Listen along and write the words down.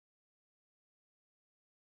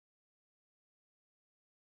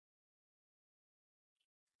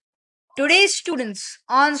Today's students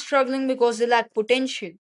aren't struggling because they lack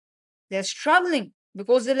potential. They're struggling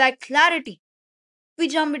because they lack clarity. We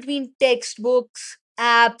jump between textbooks,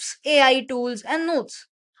 apps, AI tools, and notes,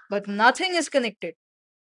 but nothing is connected.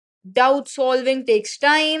 Doubt solving takes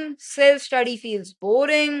time, self study feels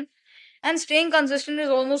boring, and staying consistent is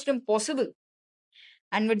almost impossible.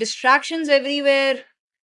 And with distractions everywhere,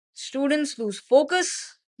 students lose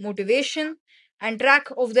focus, motivation, and track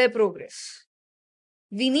of their progress.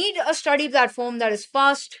 We need a study platform that is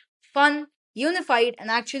fast, fun, unified,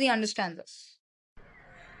 and actually understands us.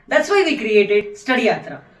 That's why we created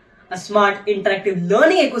Studyatra, a smart interactive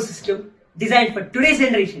learning ecosystem designed for today's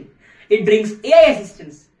generation. It brings AI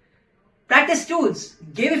assistance, practice tools,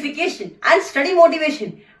 gamification, and study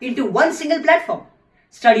motivation into one single platform.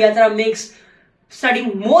 Studyatra makes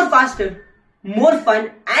studying more faster, more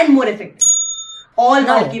fun, and more effective. All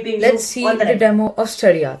while Now, keeping let's you see on the the right. demo of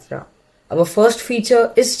Studyatra. Our first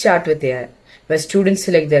feature is Chat with AI, where students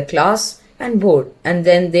select their class and board and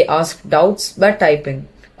then they ask doubts by typing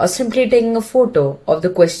or simply taking a photo of the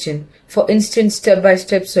question for instant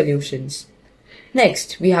step-by-step solutions.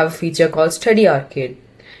 Next, we have a feature called Study Arcade,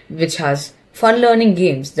 which has fun learning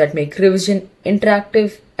games that make revision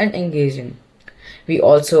interactive and engaging. We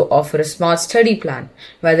also offer a smart study plan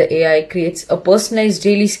where the AI creates a personalized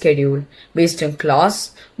daily schedule based on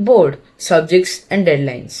class, board, subjects, and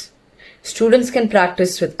deadlines. Students can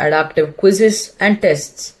practice with adaptive quizzes and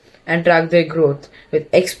tests and track their growth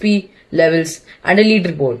with XP levels and a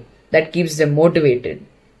leaderboard that keeps them motivated.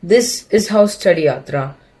 This is how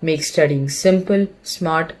Studyatra makes studying simple,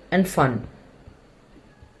 smart, and fun.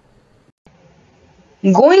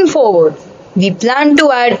 Going forward, we plan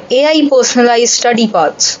to add AI personalized study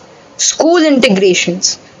paths, school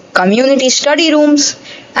integrations, community study rooms,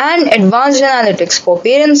 and advanced analytics for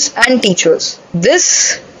parents and teachers.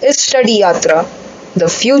 This is Study Yatra, the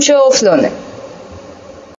future of learning.